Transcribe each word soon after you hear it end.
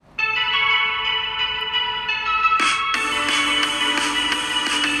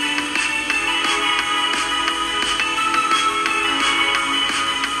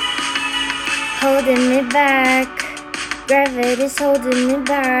Gravity's holding me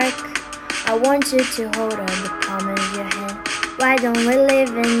back. I want you to hold on the palm of your hand. Why don't we live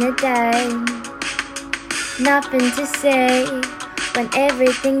in the day? Nothing to say when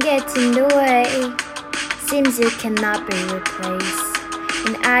everything gets in the way. Seems you cannot be replaced,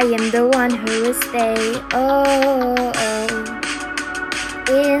 and I am the one who will stay. Oh,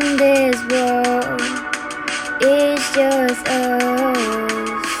 in this world, it's just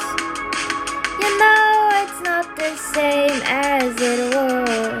us. You know it's not the same as it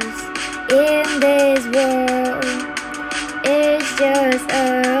was. In this world, it's just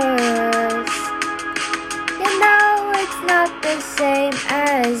us. You know it's not the same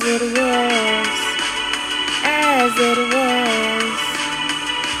as it was. As it was.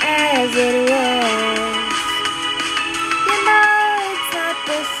 As it was. You know it's not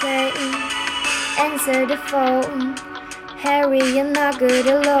the same. Answer the phone. Harry, you're not good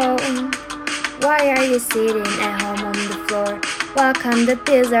alone. Why are you sitting at home on the floor? What kind of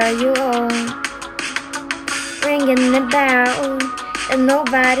pills are you on? Ringing the bell, and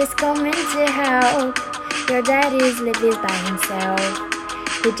nobody's coming to help. Your daddy's lives by himself.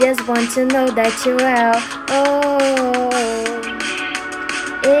 He just wants to know that you're well. Oh,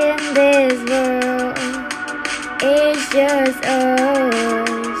 in this world, it's just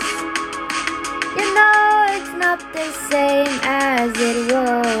us. You know it's not the same as it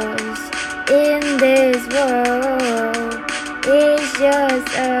was. In this world, it's just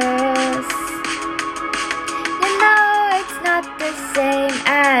us. You know it's not the same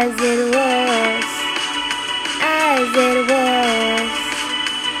as it was. As it was.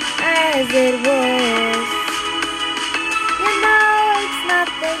 As it was. You know it's not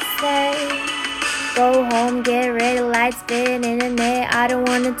the same. Go home, get ready, lights spinning in the air. I don't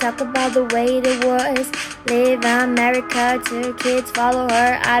wanna talk about the way it was. Live in America, 2 kids follow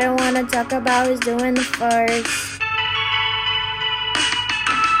her. I don't wanna talk about who's doing it first.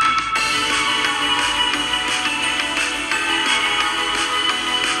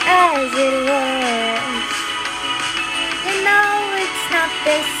 As it was. You know it's not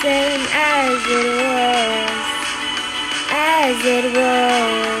the same as it was. As it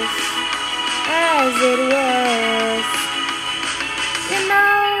was. As it was. You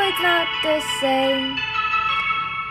know it's not the same.